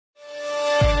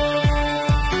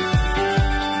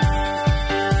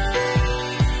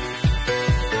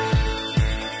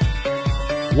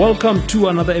Welcome to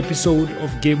another episode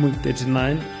of Game Week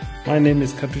 39. My name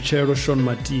is Katuchero Sean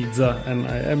Matidza, and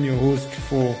I am your host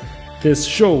for this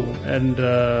show. And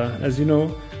as you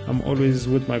know, I'm always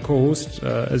with my co-host,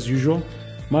 as usual.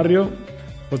 Mario,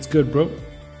 what's good, bro?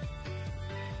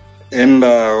 And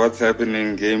what's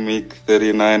happening? Game Week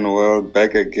 39 world,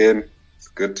 back again. It's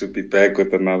good to be back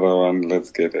with another one.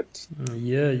 Let's get it.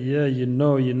 Yeah, you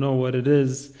know what it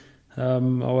is.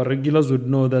 Our regulars would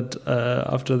know that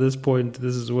after this point,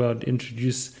 this is where I'd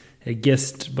introduce a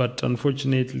guest. But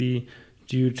unfortunately,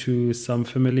 due to some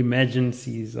family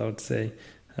emergencies, I would say,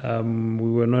 we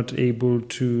were not able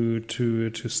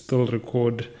to still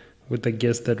record with the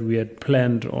guest that we had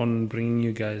planned on bringing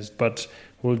you guys. But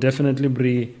we'll definitely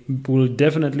be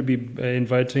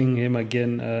inviting him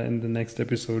again in the next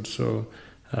episode. So,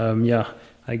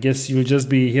 I guess you'll just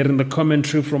be hearing the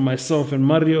commentary from myself and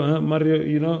Mario.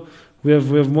 Mario, we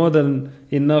have more than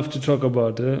enough to talk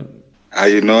about.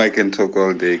 I can talk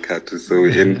all day, Katu, so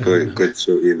we're in for a good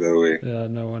show either way. Yeah,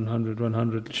 no,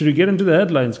 100. Should we get into the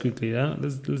headlines quickly? Yeah,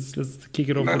 let's kick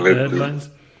it off with the headlines.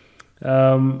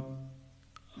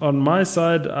 On my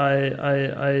side,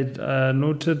 I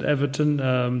noted Everton,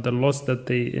 the loss that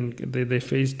they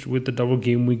faced with the double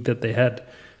game week that they had.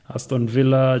 Aston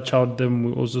Villa chowed them.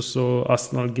 We also saw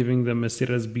Arsenal giving them a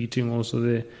serious beating also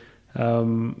there.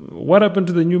 What happened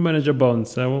to the new manager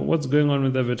bounce? What's going on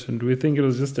with Everton? Do we think it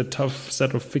was just a tough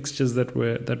set of fixtures that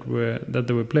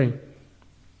they were playing?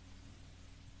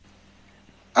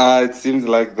 It seems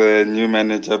like the new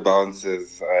manager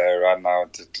bounces ran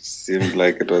out. It seemed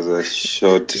like it was a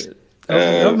short.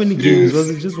 How many games? Was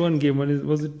it just one game?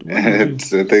 Was it one or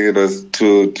two? I think it was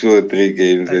two or three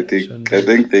games. I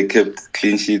think they kept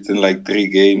clean sheets in like 3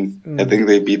 games. I think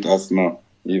they beat Arsenal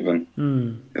even.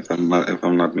 If I'm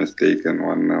not mistaken,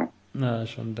 1-0. Nah,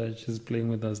 Sean Dyche is playing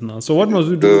with us now. So what must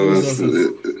we do with us?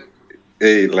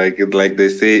 Hey, like they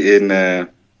say in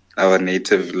our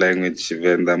native language,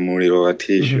 Venda Muri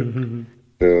tissue.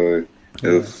 So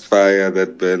the fire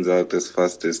that burns out as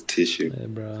fast as tissue.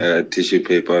 Tissue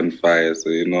paper on fire.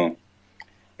 So,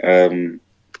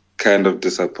 kind of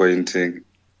disappointing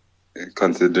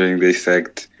considering they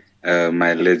sacked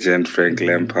my legend, Frank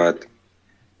Lampard.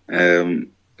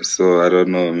 So I don't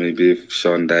know, maybe if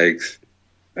Sean Dykes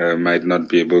might not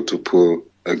be able to pull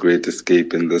a great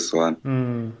escape in this one.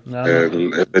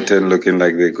 Everton looking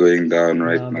like they're going down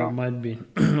right now. There might be.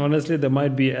 Honestly, there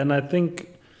might be. And I think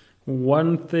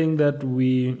one thing that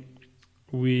we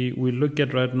look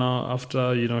at right now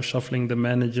after, shuffling the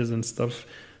managers and stuff,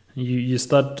 you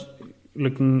start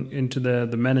looking into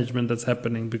the management that's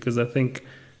happening, because I think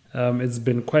it's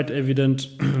been quite evident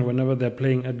whenever they're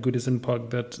playing at Goodison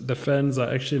Park that the fans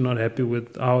are actually not happy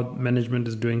with how management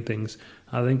is doing things.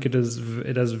 I think it has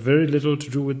very little to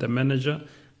do with the manager,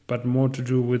 but more to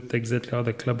do with exactly how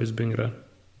the club is being run.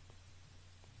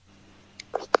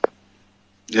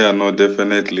 Yeah, no,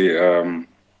 definitely.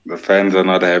 The fans are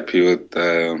not happy with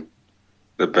the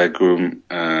backroom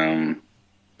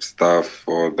staff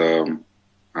or the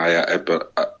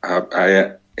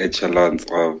higher echelons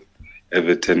of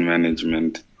Everton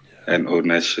management and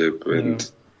ownership, and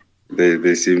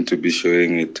they seem to be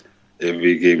showing it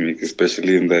every game,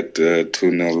 especially in that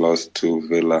 2-0 loss to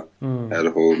Villa at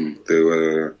home. They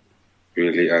were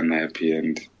really unhappy,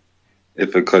 and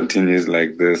if it continues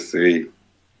like this, we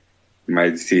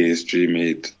might see history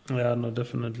made. Yeah, no,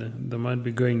 definitely. They might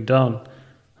be going down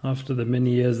after the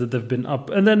many years that they've been up.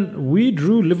 And then we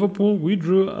drew Liverpool, we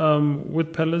drew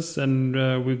with Palace,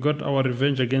 and we got our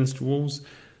revenge against Wolves.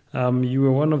 You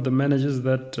were one of the managers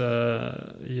that,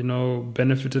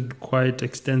 benefited quite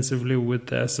extensively with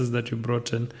the assets that you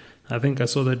brought in. I think I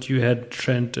saw that you had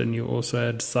Trent and you also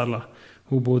had Salah,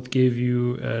 who both gave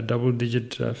you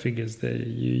double-digit figures there.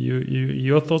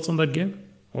 Your thoughts on that game,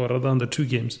 or rather on the 2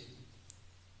 games?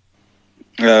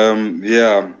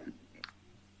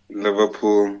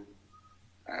 Liverpool,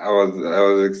 I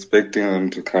was expecting them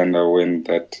to kind of win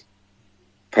that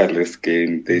Palace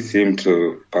game. They seem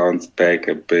to bounce back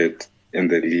a bit in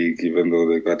the league, even though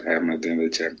they got hammered in the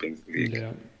Champions League.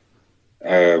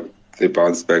 They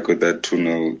bounced back with that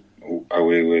 2-0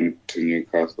 away win to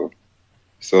Newcastle.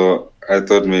 So I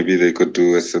thought maybe they could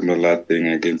do a similar thing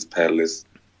against Palace,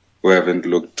 who haven't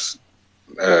looked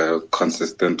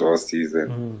consistent all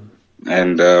season.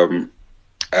 And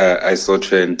I saw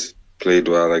Trent played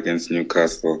well against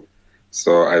Newcastle,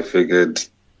 so I figured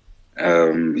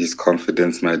his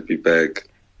confidence might be back.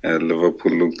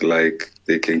 Liverpool look like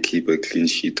they can keep a clean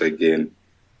sheet again.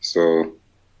 So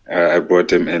I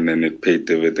brought him in and it paid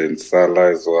dividends.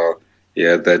 Salah as well. He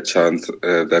had that chance,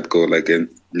 that goal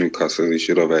against Newcastle. He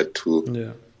should have had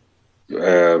 2.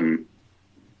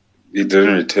 he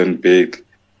didn't return big,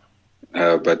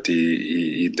 but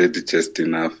he did just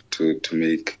enough to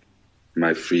make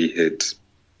my free hit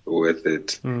worth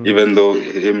it. Even though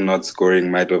him not scoring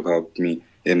might have helped me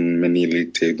in many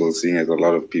league tables, seeing as a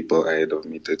lot of people ahead of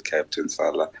me did captain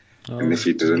Salah. And if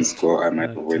he didn't score, I might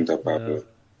have went above it.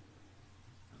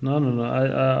 No.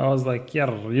 I was like, yeah,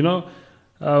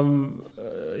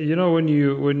 when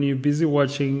you're busy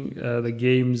watching the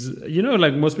games,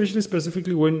 like most especially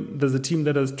specifically when there's a team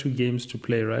that has 2 games to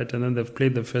play, right? And then they've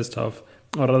played the first half,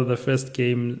 or rather the first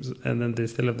games, and then they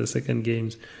still have the second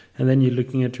games. And then you're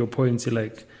looking at your points, you're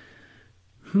like,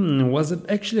 was it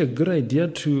actually a good idea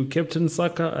to captain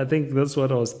Saka? I think that's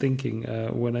what I was thinking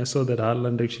when I saw that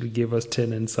Haaland actually gave us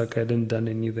 10 and Saka hadn't done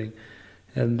anything.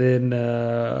 And then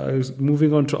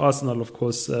moving on to Arsenal, of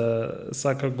course,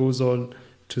 Saka goes on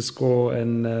to score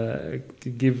and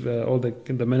give all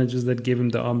the managers that gave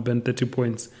him the armband 30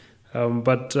 points.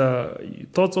 But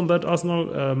thoughts on that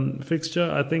Arsenal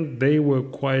fixture? I think they were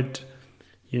quite,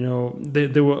 they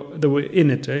were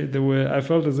in it. I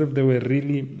felt as if they were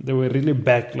really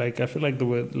back. Like I feel like they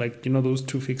were like those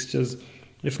 2 fixtures,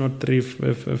 if not 3,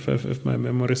 if my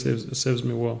memory serves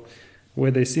me well,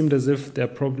 where they seemed as if they're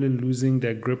probably losing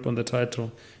their grip on the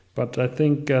title. But I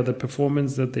think the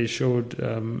performance that they showed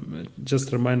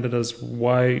just reminded us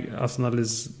why Arsenal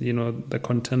is, the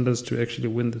contenders to actually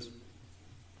win this.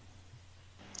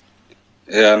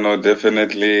 Yeah, no,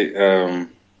 definitely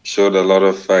showed a lot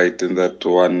of fight in that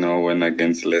 1-0 win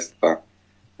against Leicester,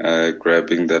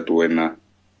 grabbing that winner,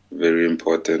 very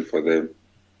important for them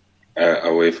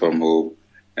away from home.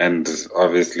 And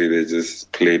obviously they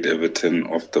just played Everton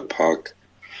off the park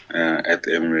at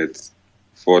Emirates,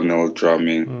 4-0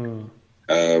 drumming.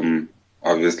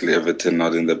 Obviously Everton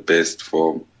not in the best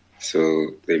form, so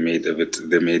they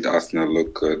made Arsenal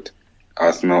look good.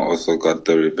 Arsenal also got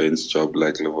the revenge job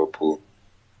like Liverpool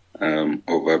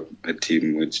over a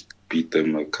team which beat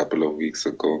them a couple of weeks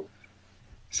ago.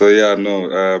 So yeah, no,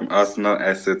 Arsenal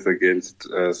assets against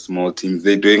small teams.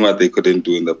 They're doing what they couldn't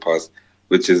do in the past,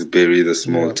 which is bury the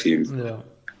small teams. Yeah.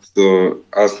 So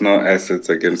Arsenal assets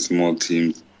against small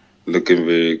teams, looking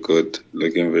very good.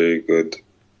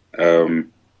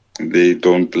 They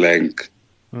don't blank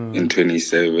in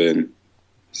 27.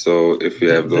 So if you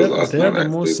have those Arsenal they're the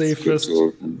most assets, safest.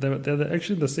 They're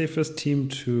actually the safest team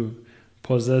to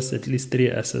possess at least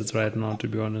 3 assets right now, to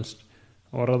be honest.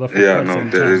 Or rather, for quite some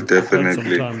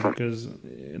time, because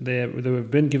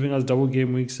they've been giving us double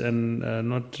game weeks and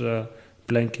not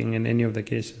blanking in any of the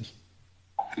cases.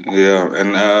 Yeah,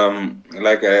 and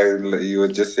you were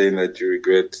just saying that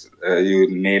you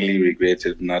nearly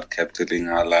regretted not captaining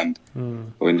Haaland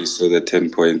when you saw the 10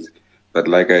 points. But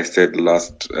like I said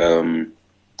last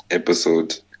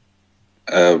episode,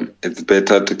 it's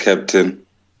better to captain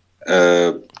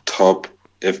a top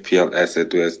FPL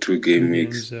asset who has 2 game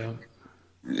weeks.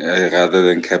 Rather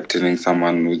than captaining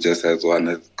someone who just has 1.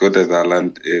 As good as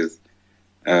Haaland is,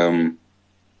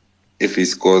 if he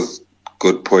scores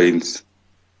good points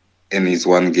in his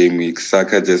 1 game week,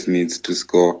 Saka just needs to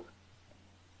score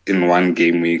in 1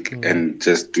 game week and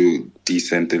just do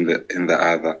decent in the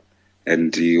other,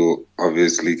 and he'll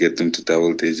obviously get into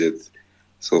double digits.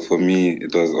 So for me,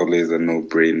 it was always a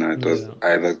no-brainer. It was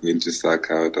either going to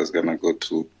Saka or it was going to go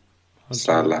to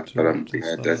Salah, but I'm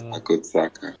glad I got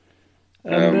Saka.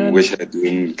 Wish I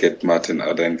didn't get Martin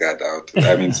Odegaard out.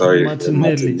 I mean, sorry,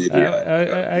 Martinelli.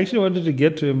 I actually wanted to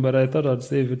get to him, but I thought I'd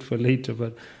save it for later.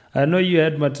 But I know you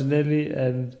had Martinelli,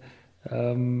 and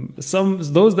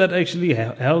those that actually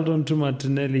held on to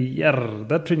Martinelli.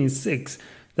 That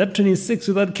 26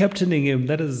 without captaining him,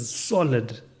 that is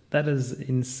solid. That is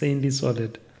insanely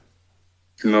solid.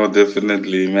 No,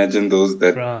 definitely. Imagine those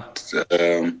that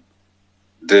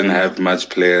didn't have much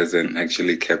players and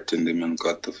actually captained him and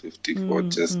got the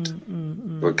 54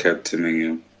 for captaining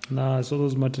him. Nah, so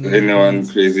those Martinelli. Anyone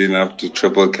crazy enough to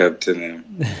triple captain him?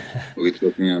 We're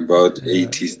talking about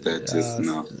 80 status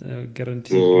now.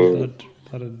 Guaranteed. So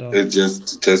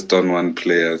it's just on one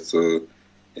player. So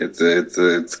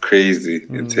it's crazy.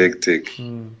 It's hectic.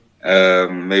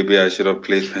 Maybe I should have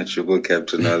played my triple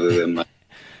captain rather than my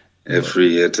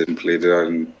free hit and played it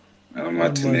on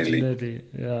Martinelli.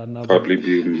 Yeah,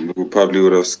 we probably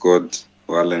would have scored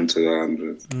well into the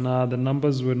hundreds. Nah, the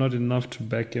numbers were not enough to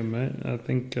back him. I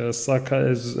think Saka,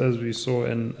 as we saw,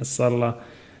 and Salah,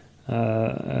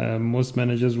 most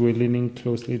managers were leaning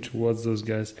closely towards those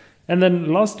guys. And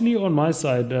then lastly, on my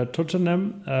side,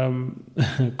 Tottenham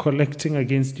collecting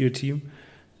against your team.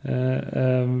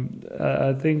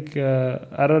 I think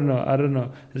I don't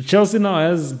know. Chelsea now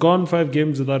has gone 5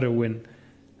 games without a win.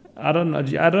 I don't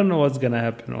know what's gonna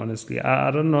happen, honestly. I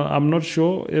don't know. I'm not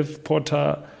sure if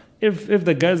Potter if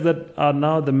the guys that are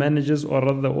now the managers or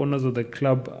rather the owners of the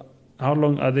club, how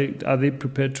long are they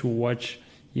prepared to watch?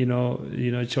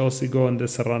 Chelsea go on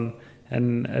this run,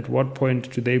 and at what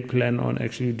point do they plan on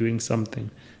actually doing something?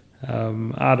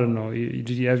 I don't know.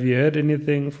 Have you heard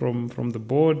anything from the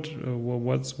board?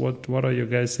 What are you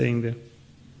guys saying there?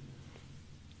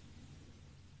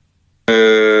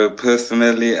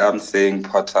 Personally, I'm saying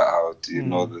Potter out. You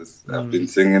know this. I've been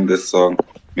singing this song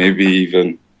maybe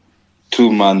even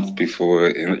 2 months before,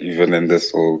 even in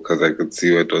this hole, because I could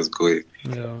see where it was going.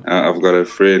 Yeah. I've got a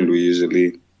friend. We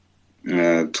usually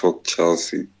talk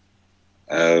Chelsea,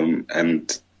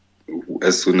 and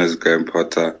as soon as Graham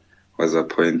Potter was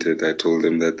appointed, I told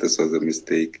him that this was a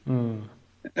mistake.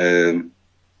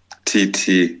 TT,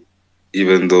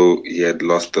 even though he had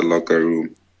lost the locker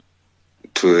room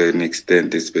to an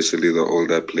extent, especially the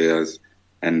older players,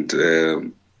 and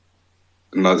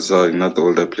not the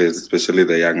older players, especially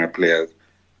the younger players,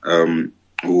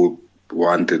 who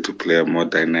wanted to play a more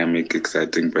dynamic,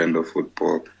 exciting brand of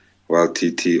football, while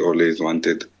TT always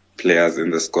wanted players in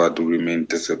the squad to remain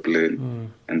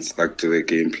disciplined and stuck to the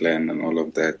game plan and all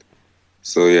of that.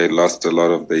 So he lost a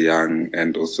lot of the young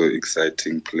and also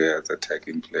exciting players,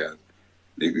 attacking players.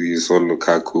 You saw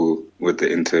Lukaku with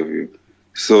the interview.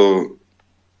 So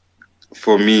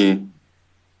for me,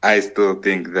 I still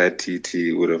think that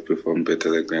TT would have performed better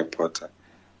than Graham Potter.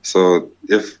 So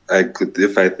if I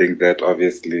think that,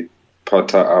 obviously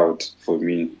Potter out for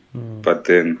me. But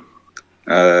then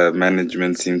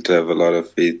management seemed to have a lot of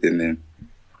faith in him.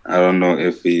 I don't know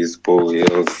if he's Paul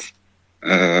Hill's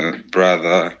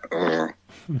brother or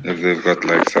if they've got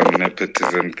like some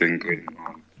nepotism thing going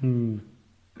on.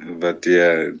 But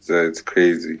yeah, it's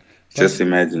crazy. Just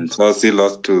imagine, Chelsea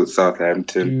lost to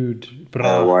Southampton. Dude,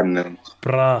 bruh.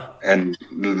 1-0. And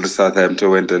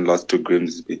Southampton went and lost to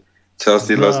Grimsby.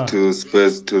 Chelsea lost to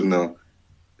Spurs 2-0.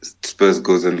 Spurs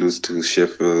goes and lose to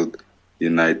Sheffield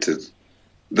United.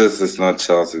 This is not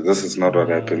Chelsea. This is not what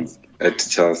happens at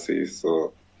Chelsea.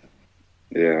 So,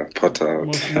 yeah, Potter out.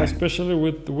 Most especially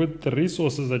with the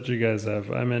resources that you guys have.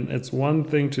 I mean, it's one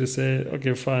thing to say,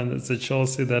 okay, fine, it's a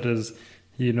Chelsea that is,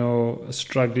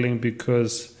 struggling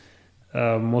because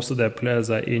most of their players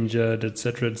are injured,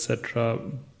 etc., etc.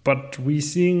 But we're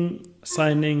seeing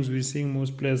signings, we're seeing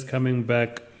most players coming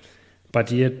back, but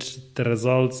yet the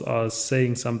results are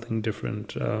saying something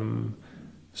different.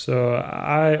 So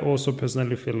I also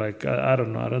personally feel like, I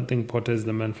don't know, I don't think Potter is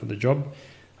the man for the job.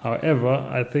 However,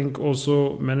 I think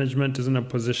also management is in a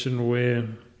position where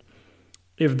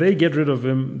if they get rid of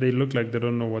him, they look like they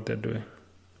don't know what they're doing.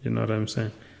 You know what I'm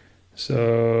saying?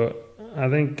 So I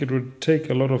think it would take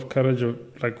a lot of courage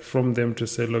from them to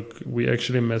say, look, we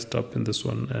actually messed up in this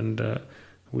one, and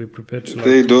we're prepared to.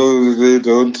 They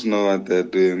don't know what they're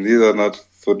doing. These are not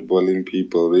footballing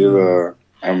people. These are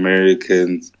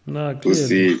Americans who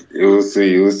see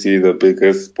the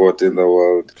biggest sport in the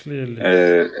world,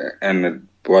 and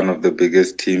one of the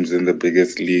biggest teams in the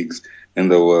biggest leagues in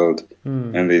the world,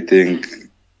 and they think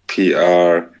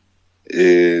PR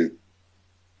is.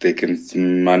 They can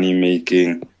money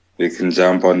making. They can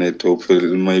jump on it.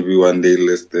 Hopefully, maybe one day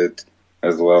list it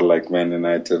as well, like Man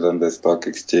United on the stock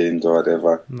exchange or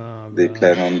whatever they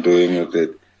plan on doing with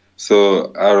it.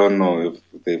 So I don't know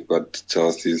if they've got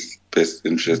Chelsea's best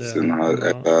interests in heart.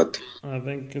 I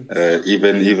think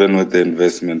even with the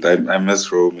investment, I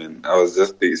miss Roman. I was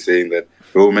just saying that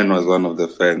Roman was one of the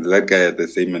fans. That guy had the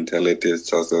same mentality as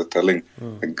Chelsea. I was telling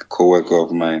a co-worker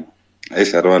of mine. I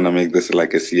don't want to make this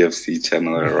like a CFC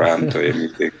channel or rant or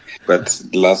anything. But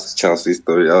last Chelsea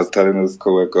story, I was telling this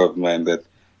co-worker of mine that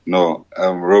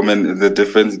Roman, the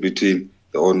difference between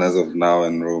the owners of now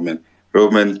and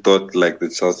Roman thought like the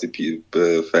Chelsea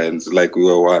fans, like we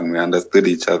were one, we understood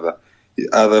each other. The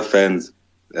other fans,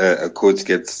 a coach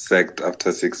gets sacked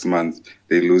after 6 months,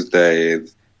 they lose their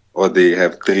heads, or they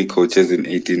have 3 coaches in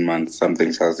 18 months,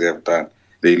 something Chelsea have done.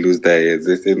 They lose their heads.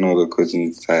 They say, no, the coach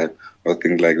needs time. Or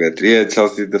things like that. Yeah,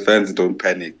 Chelsea, the fans don't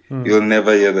panic. You'll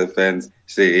never hear the fans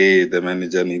say, hey, the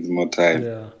manager needs more time.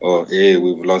 Yeah. Or, hey,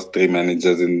 we've lost 3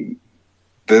 managers. And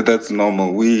that's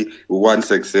normal. We want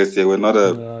success here. We're not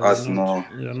Arsenal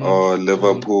or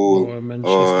Liverpool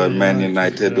or Man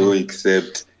United who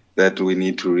accept that we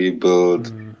need to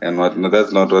rebuild and what. No,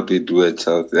 that's not what we do at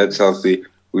Chelsea. At Chelsea,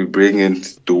 we bring in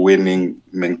the winning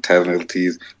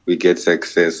mentalities. We get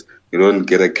success. We don't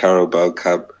get a Carabao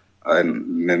Cup.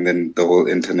 And then the whole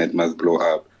internet must blow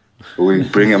up. We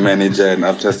bring a manager, and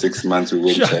after 6 months, we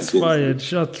win Champions League.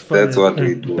 Shots fired. That's what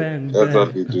we do. Bang, That's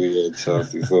what we do here at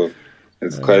Chelsea. So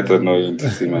it's quite annoying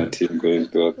to see my team going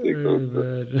through a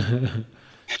thick.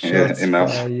 Yeah, Shots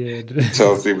enough. fired.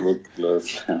 Chelsea looked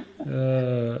close.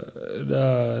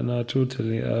 No,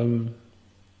 totally.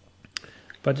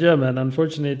 But yeah, man,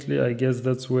 unfortunately, I guess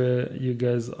that's where you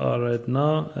guys are right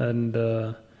now. And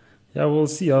yeah, we'll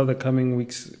see how the coming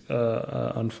weeks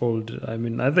unfold. I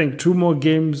mean, I think 2 more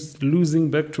games losing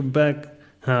back to back.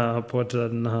 Potter,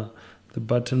 nah, the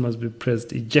button must be pressed.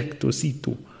 Ejecto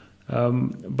situ.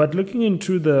 But looking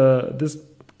into this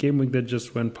game week that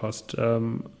just went past,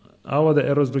 how are the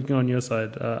arrows looking on your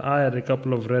side? I had a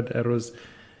couple of red arrows.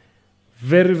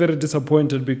 Very, very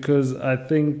disappointed because I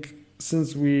think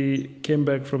since we came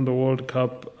back from the World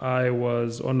Cup, I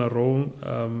was on a roll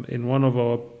in one of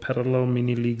our parallel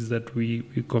mini leagues that we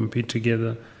compete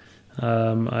together.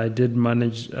 I did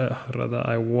manage, rather,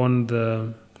 I won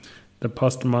the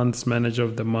past month's manager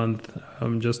of the month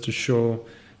just to show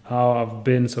how I've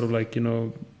been sort of like,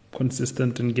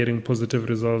 consistent in getting positive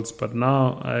results. But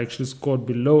now I actually scored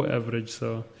below average,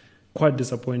 so quite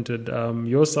disappointed.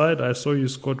 Your side, I saw you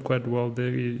scored quite well there.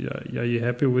 Are you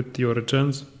happy with your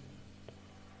returns?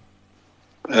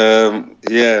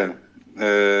 Yeah.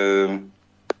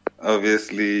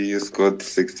 Obviously, you scored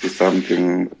 60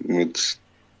 something, which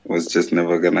was just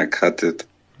never gonna cut it.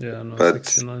 Yeah, no, But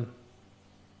 69.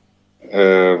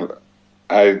 um,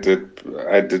 I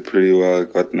did pretty well. I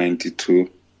got 92.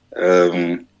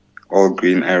 All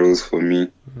green arrows for me.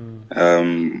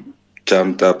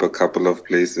 Jumped up a couple of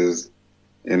places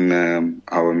in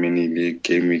our mini league,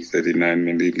 Game Week 39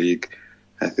 mini league.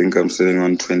 I think I'm sitting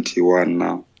on 21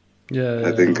 now. Yeah,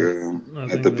 I think I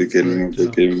at think the that's beginning of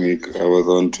correct. the Yeah. game week, I was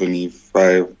on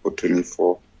 25 or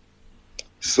 24.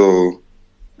 So,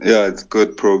 yeah, it's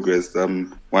good progress.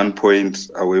 I'm 1 point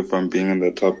away from being in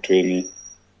the top 20,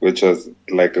 which was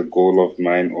like a goal of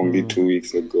mine only 2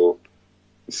 weeks ago.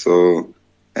 So,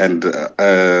 and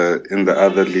in the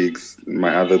other leagues,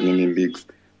 my other mini leagues,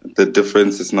 the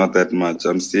difference is not that much.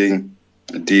 I'm seeing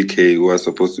DK, who was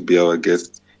supposed to be our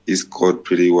guest, he scored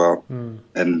pretty well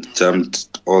and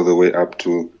jumped all the way up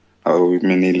to our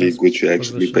mini league, First which we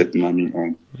actually position. bet money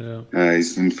on. Yeah.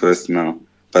 He's in first now,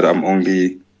 but I'm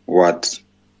only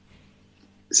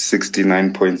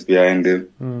 69 points behind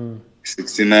him.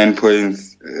 69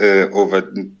 points over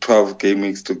 12 game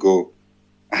weeks to go.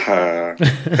 I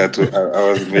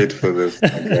was made for this.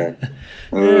 Okay.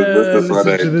 This Yeah, is what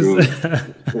listen I to do. this.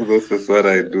 This is what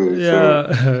I do. So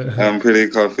Yeah. I'm pretty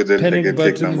confident I can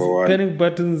take number one. Panic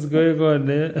buttons going on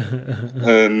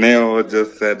there. Neo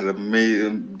just said a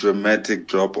dramatic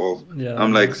drop off. Yeah,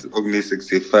 I'm like only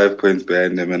 65 points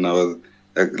behind him, and I was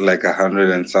like 100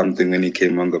 and something when he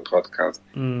came on the podcast.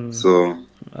 So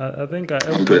I think I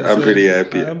am I'm concerned. pretty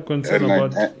happy. I am concerned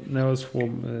And about Neo's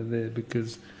form there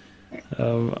because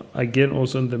again,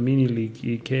 also in the mini league,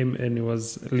 he came and he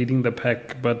was leading the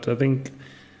pack. But I think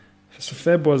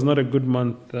Feb was not a good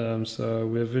month, so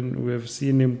we've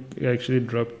seen him actually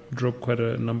drop quite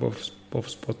a number of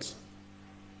spots.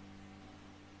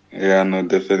 Yeah, no,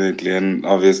 definitely. And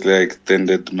obviously, I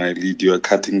extended my lead. You are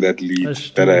cutting that lead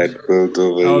that I had built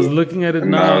over. I was looking at it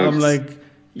and now. I'm like,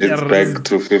 it's back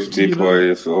to 50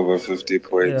 points, over 50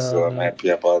 points. So I'm happy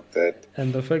about that.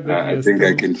 And the fact that I think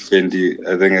I can fend you.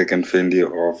 I think I can fend you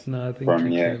off from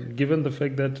here. Given the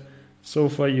fact that so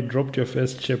far you dropped your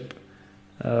first chip,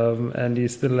 and you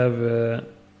still have a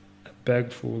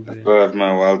bag full there. I still have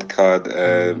my wild card,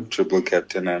 triple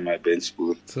captain, and my bench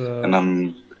boost,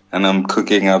 and I'm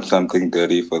cooking up something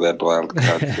dirty for that wild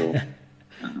card. So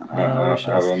I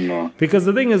don't know. Because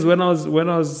the thing is, when I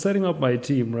was setting up my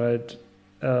team, right,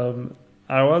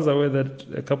 I was aware that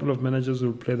a couple of managers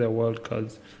will play their wild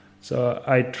cards. So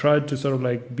I tried to sort of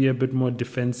like be a bit more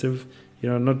defensive,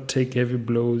 not take heavy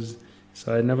blows.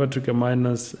 So I never took a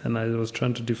minus, and I was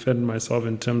trying to defend myself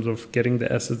in terms of getting the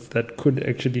assets that could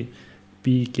actually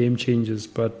be game changers.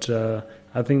 But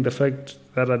I think the fact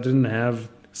that I didn't have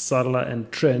Salah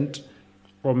and Trent,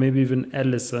 or maybe even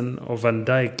Alisson or Van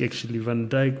Dijk, actually. Van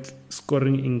Dijk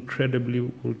scoring incredibly.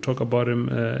 We'll talk about him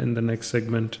in the next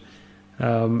segment.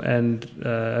 And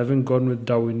having gone with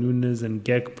Darwin Núñez and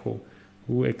Gakpo,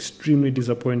 who extremely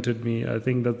disappointed me. I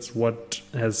think that's what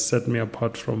has set me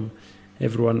apart from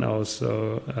everyone else.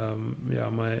 So,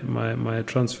 my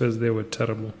transfers there were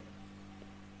terrible.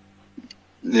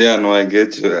 Yeah, no, I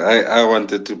get you. I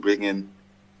wanted to bring in,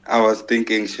 I was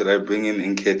thinking, should I bring in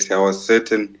Nketiah? I was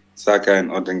certain Saka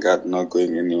and Odegaard not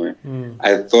going anywhere.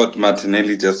 I thought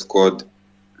Martinelli just scored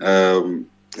in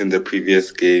the previous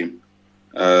game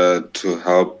to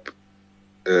help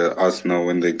Arsenal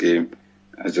win the game.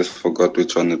 I just forgot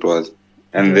which one it was.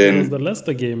 And then it was the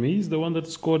Leicester game. He's the one that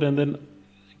scored, and then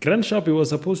Grant Sharpie was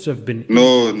supposed to have been.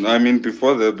 No, I mean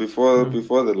before the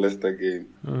Leicester game.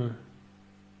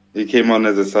 He came on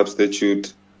as a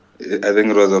substitute. I think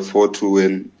it was a 4-2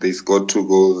 win. They scored 2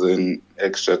 goals in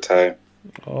extra time.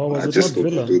 Oh, was I it not just hope to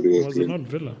Villa? do the Was it game. not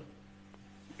Villa?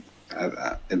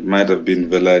 It might have been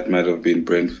Villa, it might have been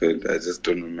Brentford. I just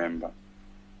don't remember.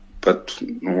 But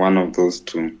one of those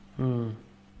two. Mm.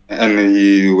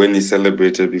 And when he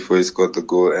celebrated before he scored the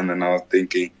goal, and then I was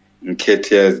thinking,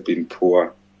 Nketiah has been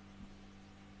poor.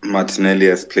 Martinelli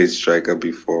has played striker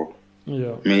before.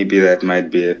 Yeah. Maybe that might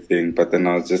be a thing. But then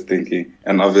I was just thinking,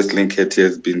 and obviously Nketiah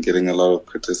has been getting a lot of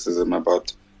criticism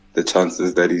about the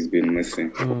chances that he's been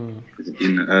missing. He's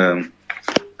been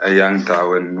a young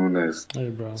Darwin Nunes. Hey,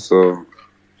 bro. So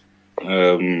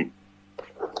I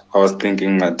was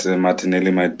thinking that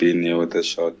Martinelli might be in here with a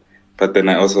shot. But then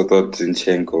I also thought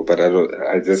Zinchenko, but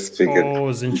I just figured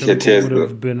Zinchenko would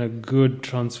have been a good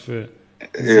transfer.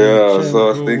 Yeah, so I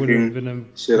was Zinchenko would have been thinking,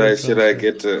 a should good I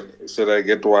transfer. should I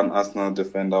get one Arsenal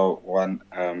defender, one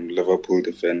Liverpool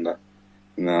defender?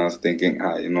 And I was thinking,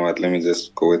 you know what, let me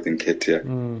just go with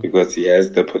Nketiah because he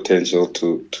has the potential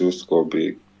to score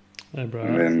big. Hey, bro.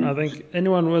 And then I think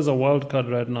anyone who has a wild card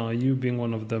right now, you being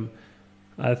one of them,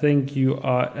 I think you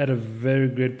are at a very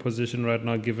great position right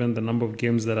now, given the number of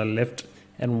games that are left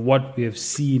and what we have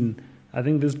seen. I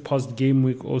think this past game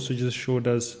week also just showed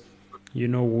us,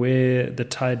 where the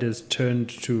tide has turned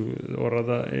to, or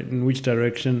rather, in which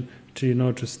direction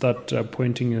to start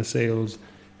pointing your sails.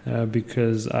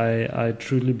 Because I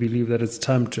truly believe that it's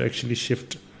time to actually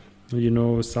shift,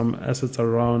 some assets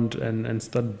around and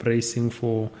start bracing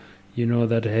for,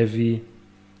 that heavy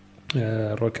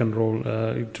rock and roll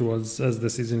towards as the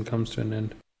season comes to an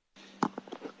end.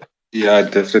 yeah,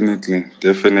 definitely.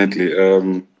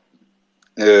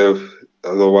 The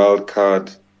wild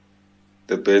card,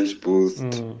 the bench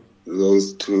boost,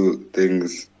 those two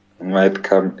things might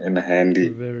come in handy.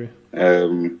 Very.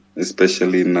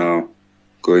 Especially now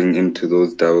going into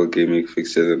those double gaming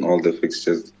fixtures and all the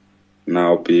fixtures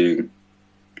now being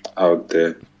out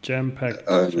there. Jam-packed.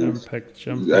 I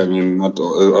mean, not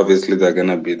obviously there's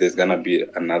gonna be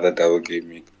another double game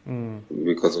week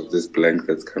because of this blank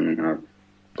that's coming up.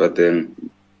 But then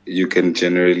you can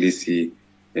generally see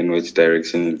in which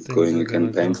direction it's going. You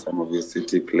can bank some of your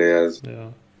City players.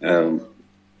 Yeah.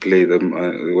 Play them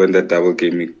when the double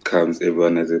game week comes.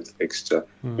 Everyone has its fixture.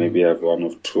 Maybe have one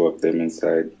or two of them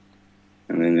inside,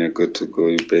 and then you're good to go.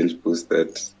 You bench boost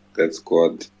that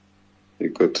squad. You're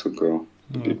good to go.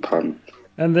 Be pumped.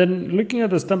 And then looking at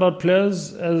the standout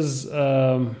players, as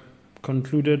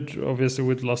concluded obviously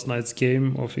with last night's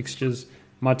game or fixtures,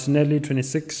 Martinelli,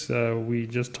 26, we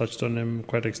just touched on him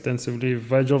quite extensively.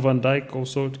 Virgil van Dijk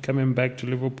also coming back to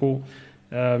Liverpool,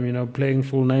 playing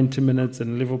full 90 minutes,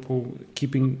 and Liverpool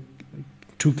keeping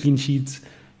 2 clean sheets.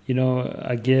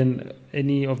 Again,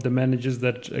 any of the managers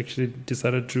that actually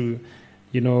decided to,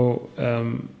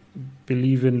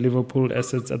 believe in Liverpool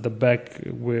assets at the back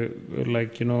were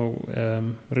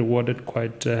rewarded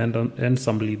quite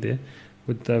handsomely there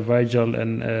with Virgil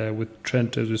and with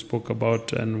Trent, as we spoke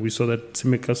about, and we saw that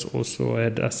Tsimikas also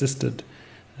had assisted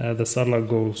the Salah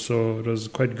goal, so it was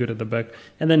quite good at the back.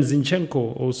 And then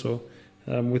Zinchenko also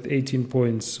with 18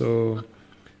 points, so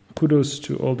kudos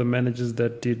to all the managers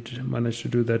that did manage to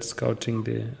do that scouting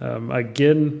there.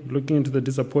 Again, looking into the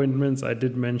disappointments, I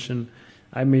did mention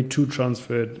I made two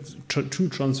transfers.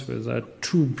 I had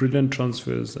 2 brilliant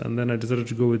transfers, and then I decided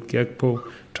to go with Gakpo,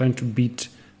 trying to beat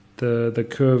the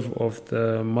curve of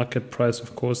the market price,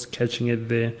 of course, catching it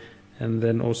there, and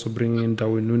then also bringing in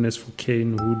Darwin Nunes for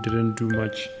Kane, who didn't do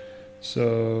much.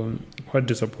 So quite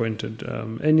disappointed.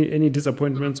 Any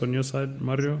disappointments on your side,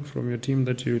 Mario, from your team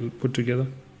that you put together?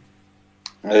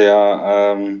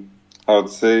 Yeah, I would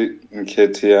say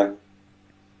Nketiah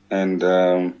and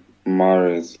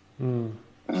Mahrez.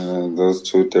 Those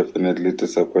two definitely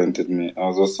disappointed me. I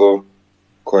was also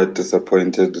quite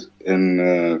disappointed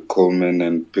in Coleman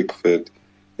and Pickford,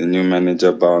 the new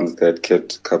manager Barnes that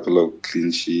kept a couple of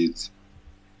clean sheets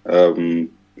when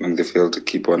they failed to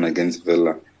keep on against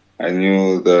Villa. I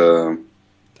knew the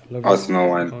Arsenal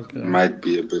one might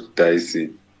be a bit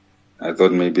dicey. I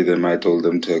thought maybe they might hold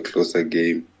them to a closer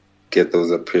game, get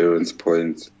those appearance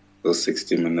points, those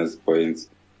 60 minutes points,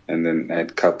 and then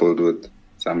add coupled with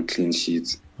some clean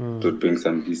sheets to bring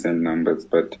some decent numbers.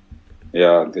 But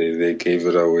yeah, they gave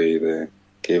it away. They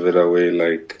gave it away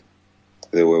like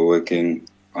they were working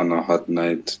on a hot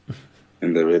night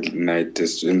in the red light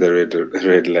district.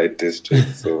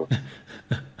 So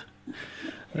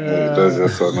it was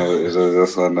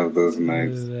just one of those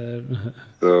nights.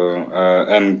 So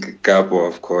and Gabo,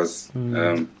 of course,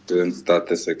 didn't start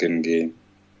the second game.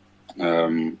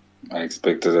 I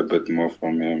expected a bit more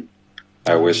from him.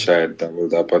 I wish I had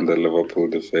doubled up on the Liverpool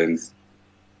defense.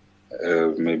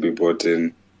 maybe brought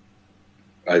in,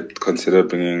 I'd consider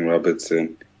bringing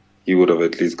Robertson. He would have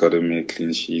at least gotten me a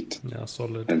clean sheet Yeah,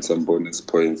 solid. and some bonus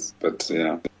points. But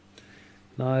yeah.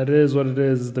 No, it is what it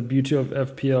is. The beauty of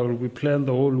FPL. We plan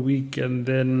the whole week and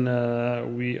then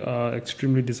we are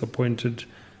extremely disappointed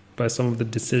by some of the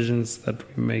decisions that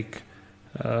we make.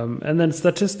 And then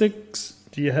statistics.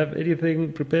 Do you have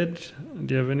anything prepared?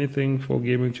 Do you have anything for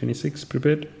Game Week 26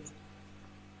 prepared?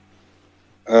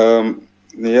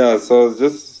 Yeah, so I was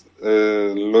just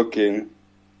looking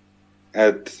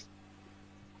at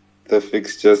the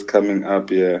fixtures coming up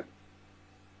here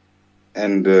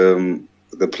and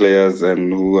the players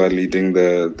and who are leading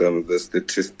the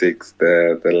statistics,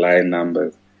 the line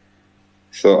numbers.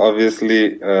 So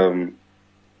obviously, there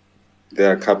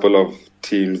are a couple of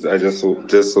teams. I just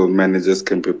so managers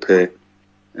can prepare.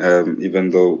 Even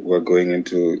though we're going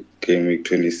into game week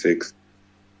 26,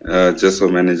 just so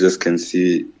managers can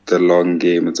see the long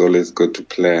game. It's always good to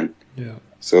plan. Yeah.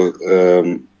 So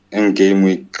in game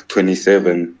week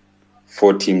 27,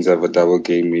 4 teams have a double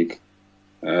game week.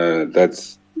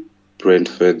 That's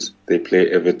Brentford. They play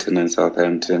Everton and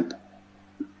Southampton.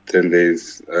 Then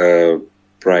there's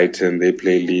Brighton. They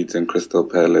play Leeds and Crystal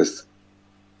Palace.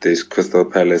 There's Crystal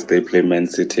Palace. They play Man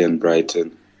City and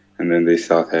Brighton. And then there's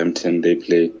Southampton. They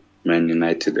play Man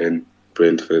United and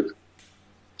Brentford.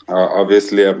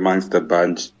 Obviously, amongst the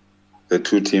bunch, the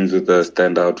 2 teams with the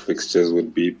standout fixtures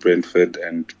would be Brentford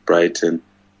and Brighton,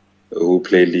 who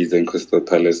play Leeds and Crystal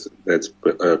Palace. That's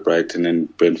Brighton,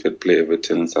 and Brentford play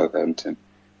Everton and Southampton.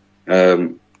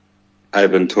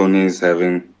 Ivan Toney is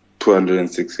having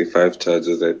 265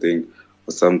 charges, I think,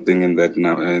 or something in that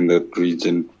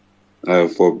region,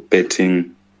 for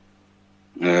betting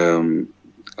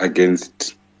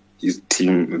against his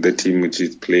team, the team which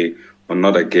he's playing, or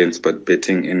not against, but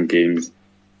betting in games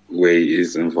where he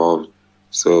is involved.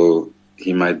 So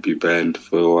he might be banned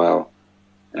for a while,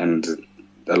 and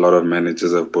a lot of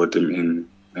managers have brought him in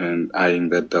and eyeing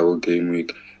that double game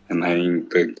week and eyeing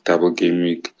the double game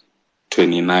week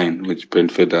 29, which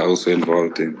Brentford are also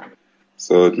involved in.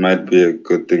 So it might be a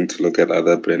good thing to look at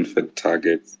other Brentford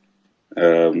targets,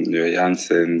 your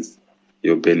Janssens,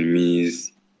 your Ben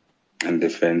Mees, and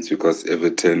defense, because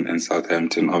Everton and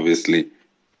Southampton obviously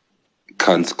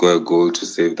can't score a goal to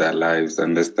save their lives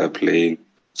unless they're playing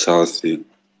Chelsea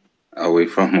away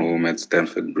from home at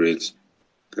Stamford Bridge.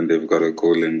 Then they've got a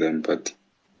goal in them. But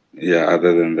yeah,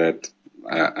 other than that,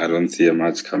 I don't see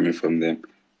much coming from them.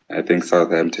 I think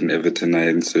Southampton, Everton are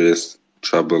in serious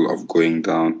trouble of going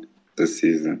down this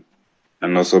season.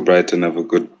 And also Brighton have a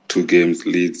good 2 games,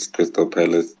 Leeds, Crystal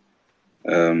Palace.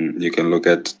 You can look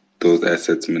at those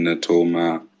assets,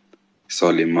 Minotoma,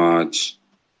 Solly March,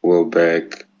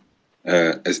 Welbeck,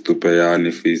 Estupiñán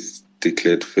if he's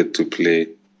declared fit to play.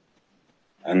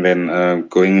 And then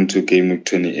going into game week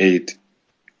 28,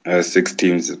 6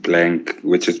 teams blank,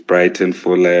 which is Brighton,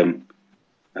 Fulham,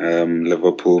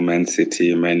 Liverpool, Man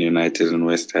City, Man United, and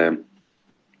West Ham.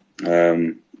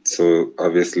 So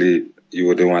obviously you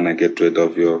wouldn't want to get rid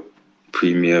of your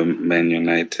premium Man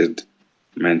United,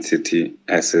 Man City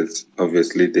assets.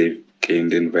 Obviously they've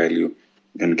gained in value,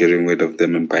 and getting rid of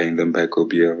them and buying them back will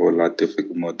be a whole lot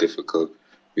more difficult,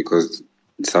 because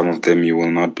some of them you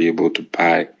will not be able to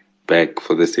buy back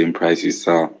for the same price you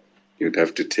sell. You'd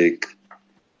have to take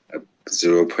a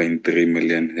 0.3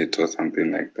 million hit or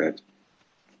something like that.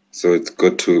 So it's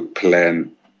good to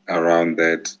plan around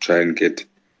that, try and get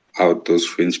out those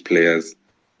fringe players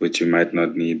which you might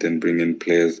not need, and bring in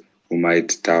players who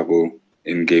might double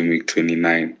in game week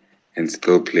 29 and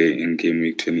still play in game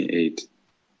week 28.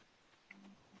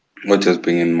 Or just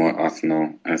bring in more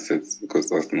Arsenal assets,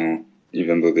 because Arsenal,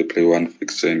 even though they play 1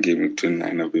 fixture in game week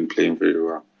 29, have been playing very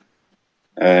well.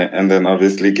 And then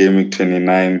obviously game week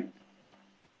 29,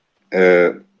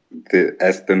 the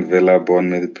Aston Villa,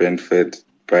 Bournemouth, Brentford,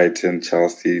 Brighton,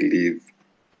 Chelsea, Leeds,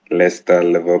 Leicester,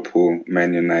 Liverpool,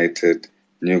 Man United,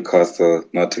 Newcastle,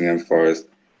 Nottingham Forest,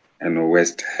 and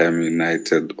West Ham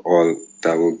United, all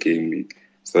double game week.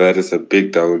 So that is a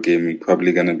big double game week,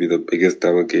 probably going to be the biggest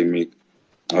double game week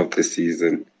of the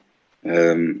season.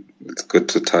 It's good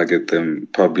to target them.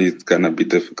 Probably it's going to be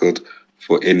difficult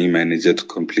for any manager to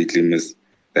completely miss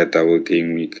that double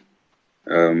game week.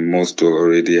 Most will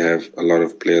already have a lot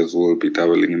of players who will be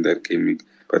doubling in that game week,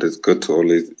 but it's good to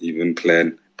always even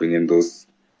plan, bring in those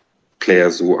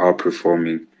players who are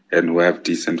performing and who have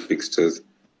decent fixtures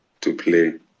to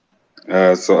play.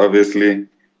 So obviously,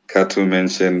 Kato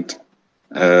mentioned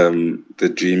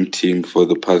the dream team for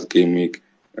the past game week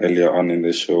earlier on in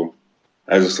the show.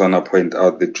 I just want to point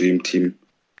out the dream team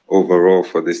overall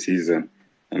for the season,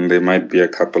 and there might be a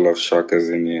couple of shockers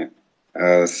in here.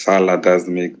 Salah does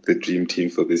make the dream team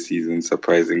for the season,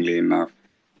 surprisingly enough.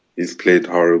 He's played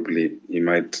horribly. He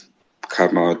might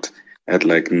come out at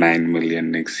like 9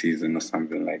 million next season or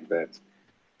something like that.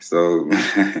 So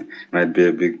might be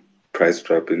a big price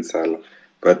drop in Salah.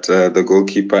 But the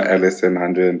goalkeeper, Alisson,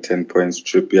 110 points.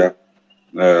 Trippier,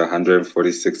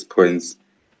 146 points.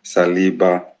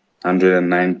 Saliba,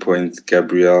 109 points.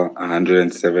 Gabriel,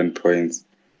 107 points.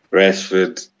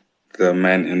 Rashford, the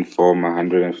man in form,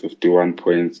 151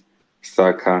 points.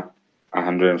 Saka,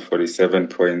 147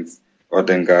 points.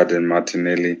 Odegaard and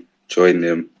Martinelli join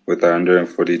him with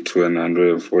 142 and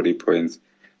 140 points.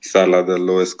 Salah, the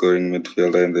lowest scoring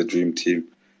midfielder in the dream team,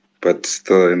 but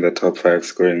still in the top 5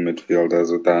 scoring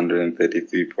midfielders with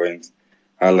 133 points.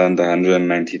 Haaland,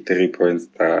 193 points,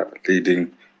 the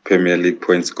leading Premier League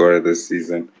point scorer this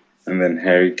season. And then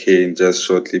Harry Kane just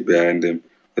shortly behind him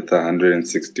with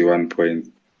 161 points.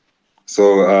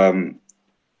 So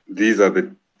these are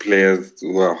the players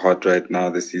who are hot right now.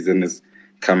 The season is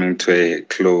coming to a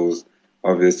close.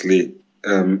 Obviously,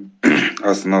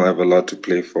 Arsenal have a lot to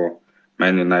play for.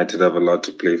 Man United have a lot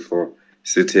to play for.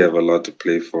 City have a lot to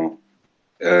play for.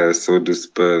 So do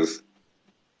Spurs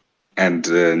and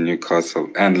Newcastle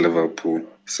and Liverpool.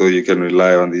 So you can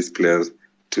rely on these players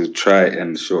to try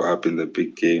and show up in the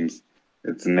big games.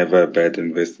 It's never a bad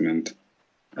investment.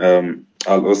 I'll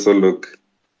also look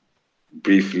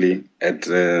briefly at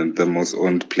the most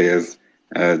owned players,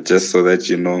 just so that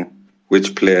you know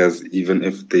which players, even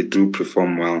if they do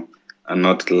perform well, are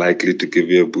not likely to give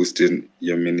you a boost in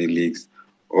your mini leagues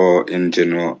or in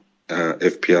general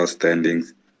FPL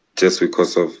standings just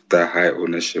because of their high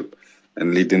ownership.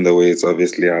 And leading the way is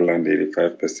obviously Haaland,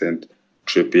 85%,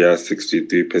 Trippier,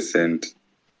 63%,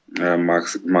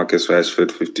 Marcus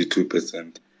Rashford,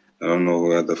 52%. I don't know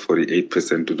who are the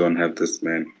 48% who don't have this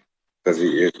man because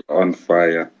he is on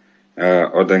fire.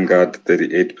 Odegaard,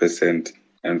 38%,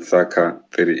 and Saka,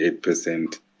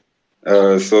 38%.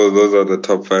 So those are the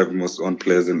top 5 most owned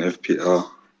players in FPL.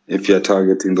 If you're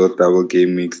targeting those double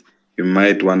game weeks, you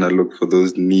might want to look for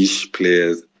those niche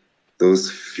players,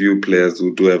 those few players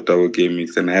who do have double game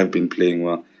weeks and have been playing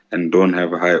well and don't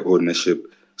have high ownership,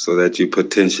 so that you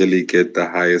potentially get the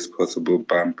highest possible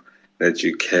bump that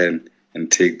you can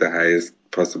and take the highest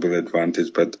possible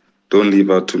advantage. But don't leave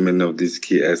out too many of these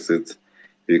key assets,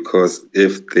 because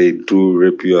if they do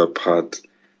rip you apart,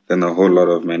 then a whole lot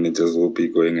of managers will be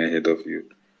going ahead of you.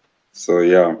 So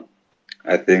yeah,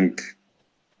 I think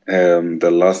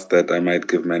the last that I might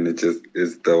give managers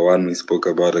is the one we spoke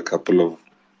about a couple of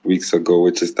weeks ago,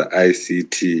 which is the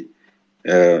ICT,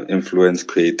 Influence,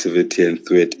 Creativity and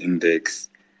Threat Index.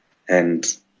 And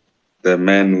the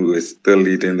man who is still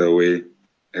leading the way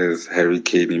is Harry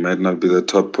Kane. He might not be the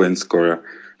top point scorer,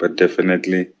 but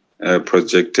definitely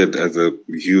projected as a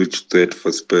huge threat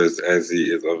for Spurs, as he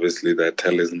is obviously their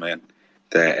talisman,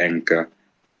 their anchor.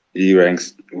 He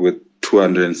ranks with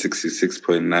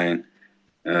 266.9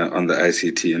 on the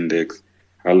ICT index.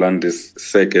 Haaland is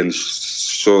second,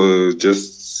 so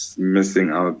just missing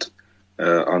out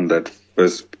on that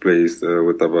first place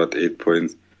with about 8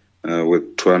 points,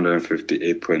 with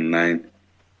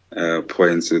 258.9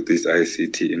 points with this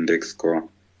ICT index score.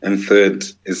 And third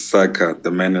is Saka, the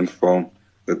man in form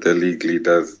with the league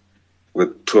leaders,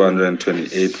 with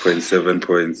 228.7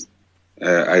 points,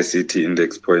 ICT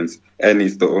index points. And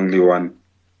he's the only one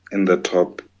in the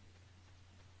top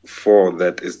 4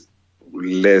 that is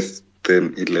less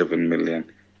than 11 million.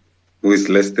 Who is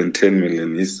less than 10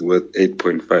 million, he's worth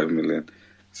 8.5 million.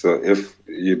 So if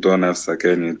you don't have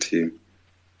Saka in your team,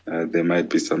 there might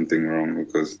be something wrong,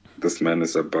 because this man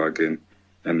is a bargain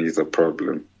and he's a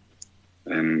problem.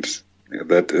 And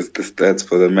that is the stats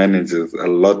for the managers. A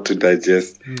lot to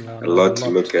digest, a lot to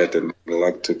look at, and a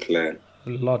lot to plan.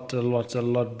 A lot.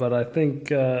 But I think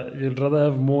you'd rather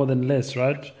have more than less,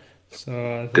 right?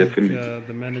 So I think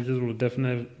the managers will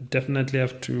definitely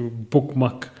have to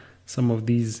bookmark some of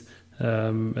these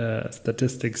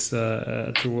statistics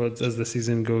towards as the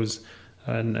season goes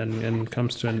and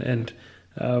comes to an end.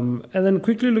 And then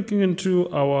quickly looking into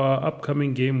our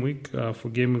upcoming game week for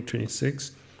game week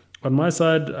 26. On my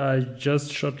side, I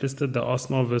just shortlisted the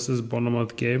Arsenal versus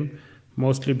Bournemouth game,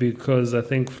 mostly because I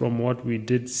think from what we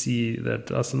did see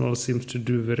that Arsenal seems to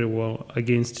do very well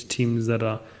against teams that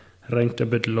are ranked a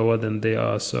bit lower than they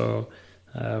are. So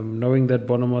knowing that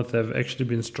Bournemouth have actually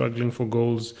been struggling for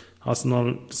goals,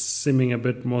 Arsenal seeming a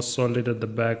bit more solid at the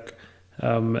back,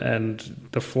 and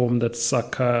the form that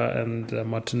Saka and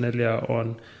Martinelli are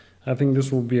on, I think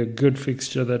this will be a good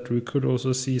fixture that we could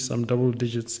also see some double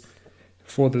digits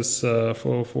for this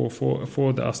for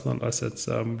the Arsenal assets.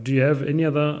 Do you have any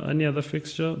other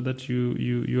fixture that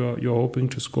you're hoping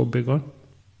to score big on?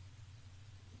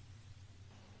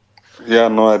 Yeah,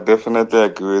 no, I definitely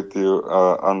agree with you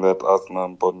on that Arsenal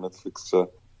and Bournemouth fixture.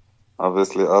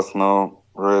 Obviously, Arsenal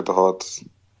red hot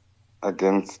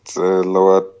against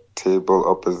lower table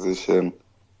opposition.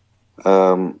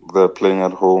 They're playing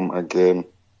at home again.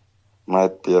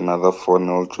 Might be another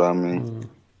 4-0 drumming.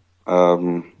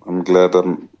 I'm glad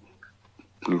I'm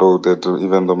loaded,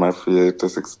 even though my free hit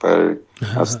is expiring.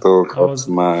 I still got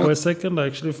for a second, I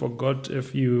actually forgot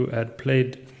if you had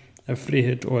played a free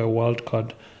hit or a wild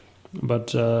card.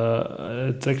 But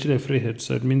it's actually a free hit,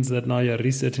 so it means that now you're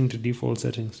resetting to default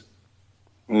settings.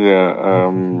 Yeah,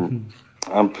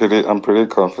 I'm pretty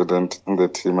confident in the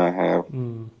team I have.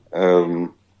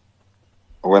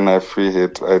 When I free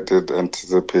hit, I did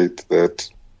anticipate that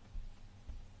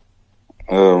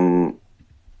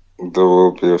there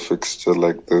will be a fixture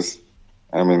like this.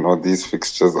 I mean, or these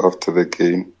fixtures after the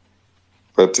game.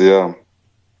 But yeah.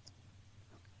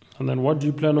 And then, what do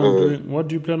you plan on doing? What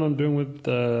do you plan on doing with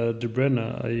De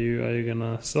Bruyne? Are you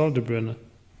gonna sell De Bruyne?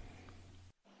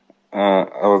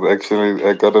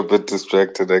 I got a bit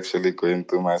distracted actually going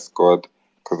through my squad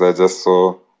because I just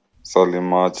saw Solly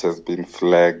March has been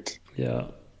flagged. Yeah,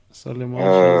 Solly March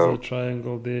has a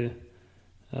triangle there.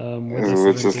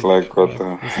 Which is like what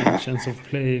the chance of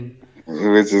playing.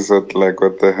 Which is what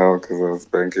the hell? Because I was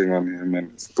banking on him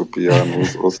and Stupian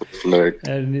who's also flagged.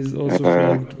 And he's also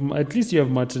flagged. At least you have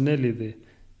Martinelli there,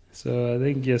 so I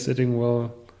think you're sitting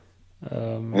well.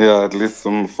 Yeah, at least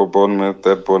for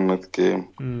that Bournemouth game.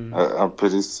 I'm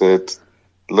pretty set.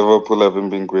 Liverpool haven't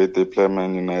been great. They play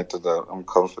Man United. I'm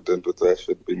confident with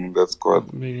Rashford being in that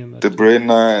squad. De Bruyne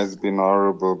has been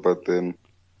horrible, but then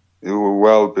he was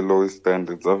well below his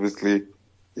standards. Obviously,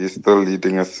 he's still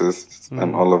leading assists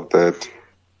and all of that.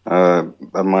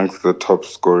 Amongst the top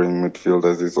scoring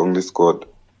midfielders, he's only scored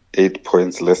 8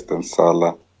 points less than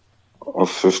Salah, or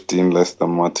 15 less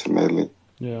than Martinelli,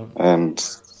 and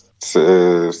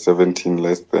 17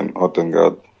 less than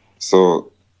Odegaard.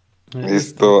 So he's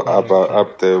still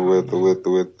up there with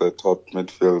the top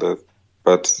midfielders.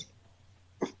 But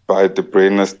by De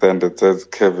Bruyne standards, that's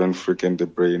Kevin freaking De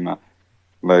Bruyne.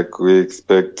 Like, we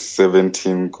expect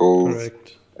 17 goals,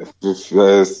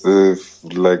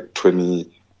 like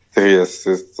 23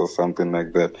 assists or something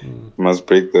like that. He must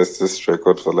break the assist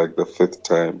record for like the 5th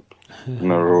time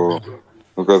in a row.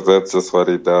 Because that's just what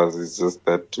he does. He's just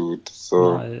that dude.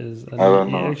 So, I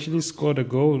don't know. He actually scored a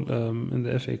goal in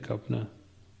the FA Cup now.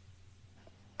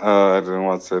 I don't know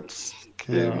what's that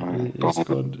game.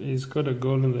 Yeah, he scored a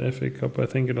goal in the FA Cup. I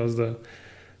think it was the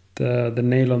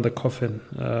nail on the coffin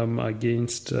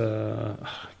against I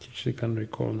actually can't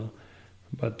recall now,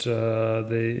 but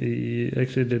he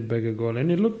actually did bag a goal and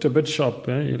he looked a bit sharp.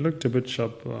 He looked a bit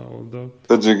sharp, although.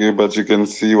 But you can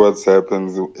see what's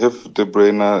happens if De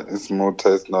Bruyne's motor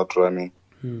is not running.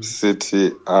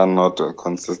 City are not a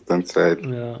consistent side.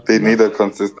 They need a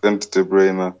consistent De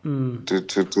Bruyne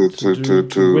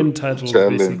to win titles,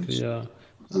 challenge, basically.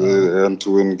 And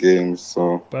to win games.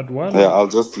 So, but I'll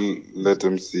just let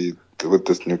him see with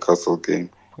this Newcastle game,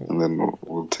 and then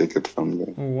we'll take it from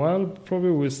there. While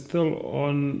probably we're still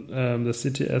on the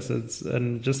City assets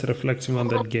and just reflecting on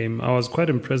that game, I was quite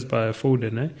impressed by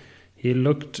Foden. He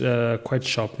looked quite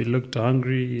sharp. He looked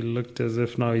hungry. He looked as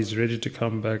if now he's ready to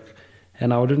come back.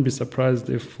 And I wouldn't be surprised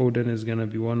if Foden is going to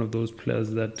be one of those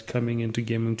players that coming into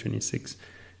Gaming 26,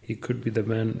 he could be the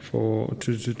man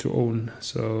to own.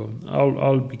 So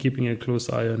I'll be keeping a close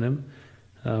eye on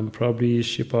him. Probably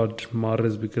ship out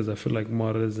Mahrez because I feel like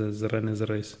Mahrez has run his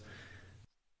race.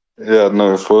 Yeah,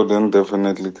 no, Foden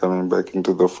definitely coming back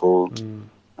into the fold.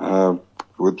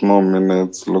 With more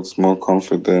minutes, looks more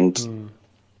confident.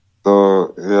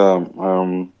 So yeah,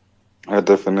 I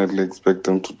definitely expect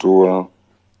him to do well.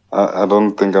 I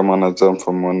don't think I'm gonna jump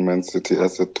from one Man City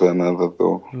asset to another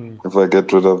though. If I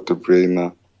get rid of De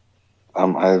Bruyne,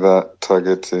 I'm either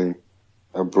targeting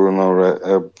a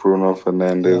Bruno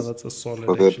Fernandes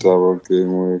for that double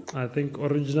game week. I think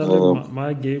originally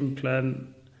my game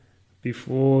plan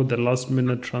before the last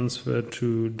minute transfer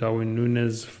to Darwin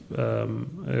Núñez,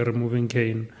 removing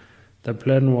Kane, the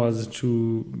plan was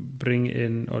to bring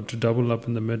in or to double up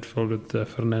in the midfield with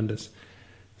Fernandes.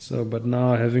 So, but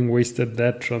now having wasted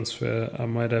that transfer, I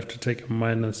might have to take a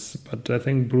minus. But I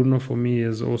think Bruno for me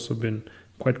has also been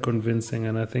quite convincing,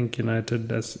 and I think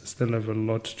United still have a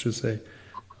lot to say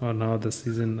on how the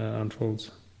season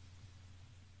unfolds.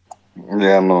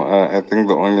 Yeah, no, I think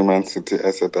the only Man City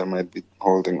asset I might be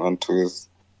holding on to is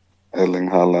Erling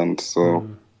Haaland. So,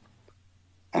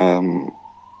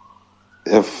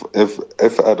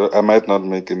 if I might not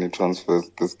make any transfers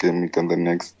this game week and the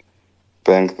next,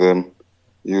 bank them,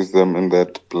 use them in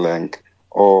that blank,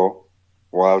 or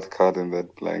wild card in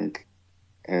that blank,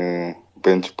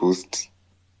 bench boost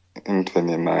in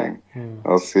 29.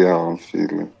 I'll see how I'm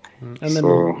feeling. And then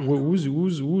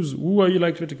who are you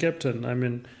likely to captain? I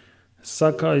mean,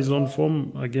 Saka is on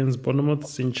form against Bournemouth.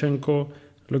 Zinchenko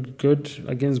looked good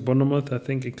against Bournemouth. I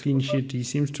think a clean sheet. He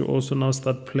seems to also now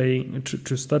start playing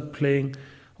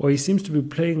or he seems to be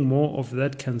playing more of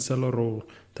that Cancelo role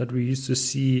that we used to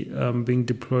see being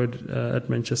deployed at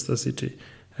Manchester City.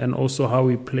 And also how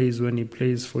he plays when he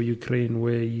plays for Ukraine,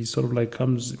 where he sort of like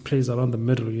plays around the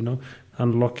middle,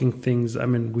 unlocking things. I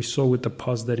mean, we saw with the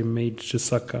pass that he made to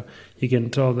Saka, you can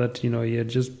tell that, he had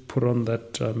just put on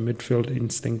that midfield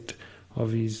instinct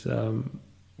of his.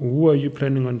 Who are you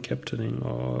planning on captaining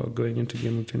or going into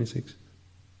game week 26?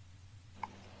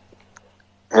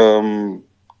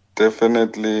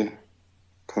 Definitely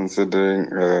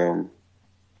considering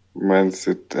Man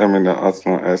City,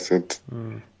 Arsenal asset.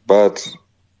 But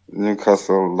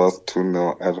Newcastle lost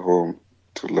 2-0 at home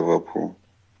to Liverpool.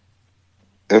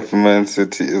 If Man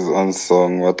City is on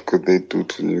song, what could they do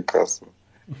to Newcastle?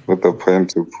 With a point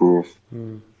to prove.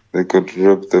 They could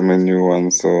rip them a new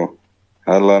one. So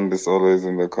Haaland is always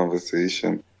in the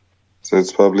conversation. So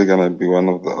it's probably going to be one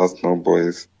of the Arsenal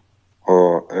boys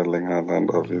or Erling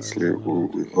Haaland, obviously, who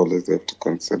we always have to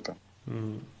consider.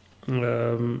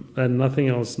 And nothing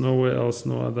else, nowhere else,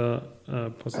 no other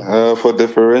possible. For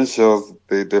differentials,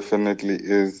 there definitely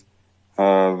is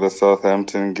the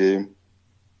Southampton game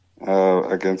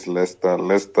against Leicester.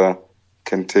 Leicester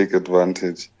can take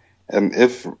advantage. And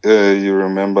if you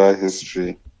remember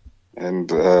history and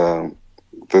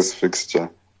this fixture,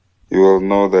 you will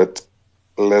know that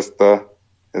Leicester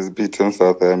has beaten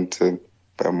Southampton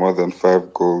by more than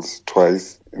 5 goals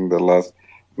twice in the last.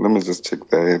 Let me just check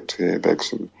that head-to-head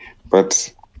actually.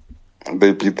 But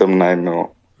they beat them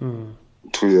 9-0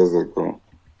 2 years ago.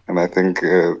 And I think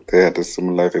they had a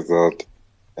similar result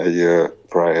a year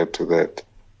prior to that.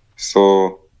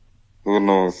 So who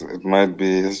knows? It might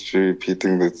be history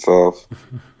repeating itself.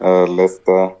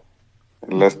 Leicester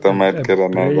might get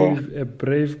another. A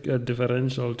brave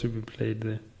differential to be played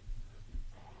there.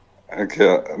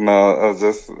 Okay, now I'll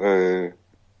just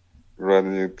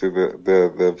run you through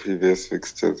the previous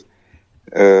fixtures.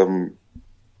 4-1,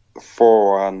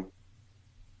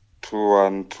 2-1,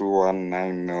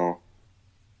 2-1,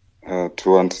 9-0,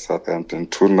 2-1 to Southampton,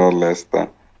 2-0 Leicester,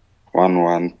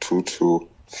 1-1, 2-2,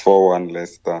 4-1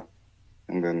 Leicester,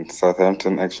 and then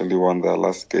Southampton actually won their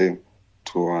last game,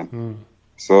 2-1.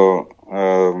 So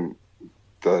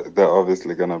there are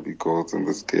obviously going to be goals in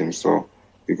this game. So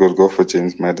you could go for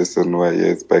James Maddison, where he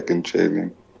is back in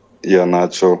training.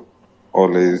 Iheanacho,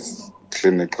 always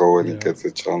clinical when he gets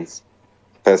a chance.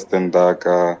 Preston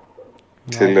Daka,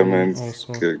 Tielemans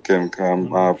can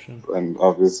come up, and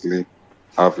obviously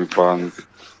Harvey Barnes.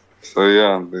 So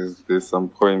yeah, there's some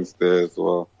points there as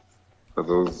well for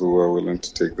those who are willing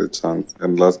to take the chance.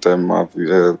 And last time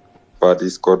Vardy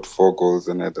scored 4 goals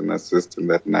and had an assist in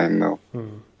that 9-0.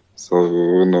 So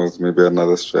who knows, maybe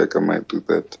another striker might do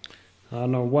that. I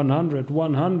know 100.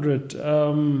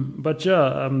 But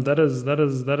yeah, those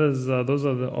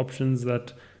are the options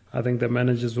that I think the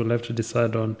managers will have to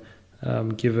decide on,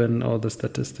 given all the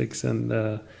statistics and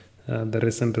the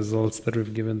recent results that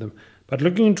we've given them. But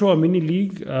looking into our mini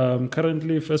league,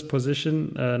 currently first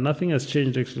position, nothing has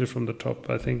changed actually from the top.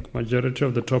 I think majority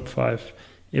of the top 5,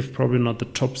 if probably not the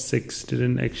top 6,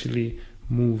 didn't actually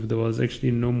move. There was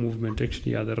actually no movement.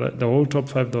 Actually, the whole top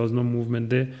 5, there was no movement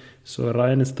there. So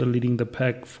Ryan is still leading the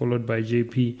pack, followed by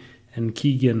JP and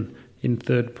Keegan in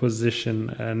third position.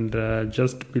 And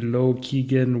just below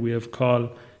Keegan, we have Carl,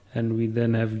 and we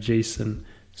then have Jason.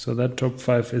 So that top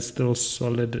 5 is still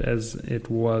solid as it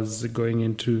was going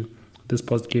into this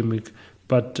past game week.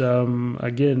 But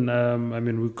again,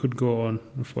 we could go on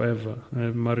forever,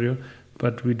 Mario,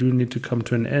 but we do need to come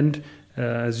to an end.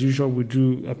 As usual, we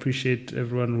do appreciate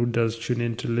everyone who does tune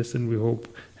in to listen. We hope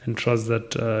and trust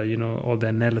that all the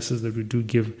analysis that we do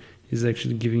give is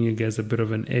actually giving you guys a bit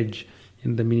of an edge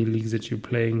in the mini leagues that you're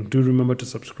playing. Do remember to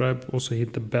subscribe. Also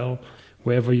hit the bell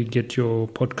wherever you get your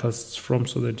podcasts from,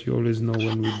 so that you always know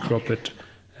when we drop it.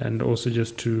 And also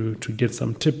just to get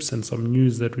some tips and some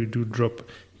news that we do drop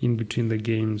in between the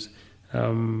games.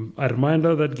 A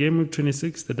reminder that game week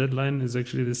 26, the deadline is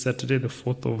actually this Saturday, the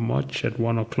 4th of March at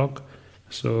 1 o'clock.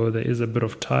 So there is a bit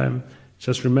of time.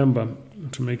 Just remember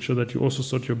to make sure that you also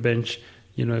sort your bench.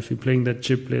 If you're playing that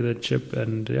chip, play that chip.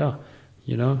 And we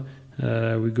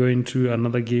go into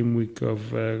another game week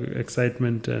of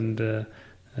excitement and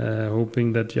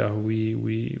hoping that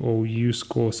you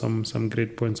score some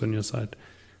great points on your side.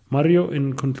 Mario,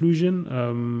 in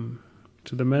conclusion,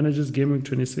 to the managers, Game Week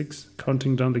 26,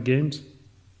 counting down the games.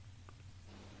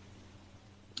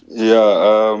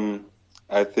 Yeah,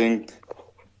 I think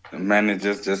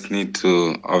managers just need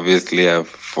to obviously have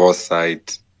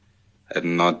foresight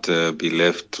and not be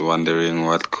left wondering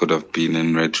what could have been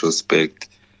in retrospect.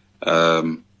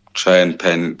 Try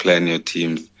and plan your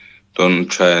teams.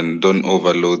 Don't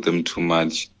overload them too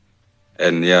much.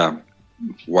 And yeah,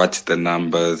 watch the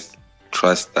numbers,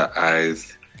 trust the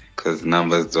eyes, because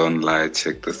numbers don't lie.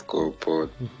 Check the scoreboard.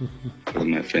 As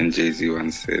my friend Jay-Z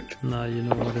once said. Nah, you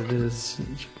know what it is.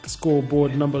 Check the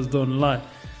scoreboard, numbers don't lie.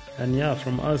 And yeah,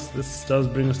 from us, this does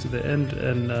bring us to the end.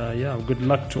 And good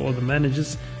luck to all the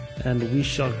managers. And we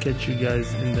shall catch you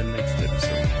guys in the next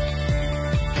episode.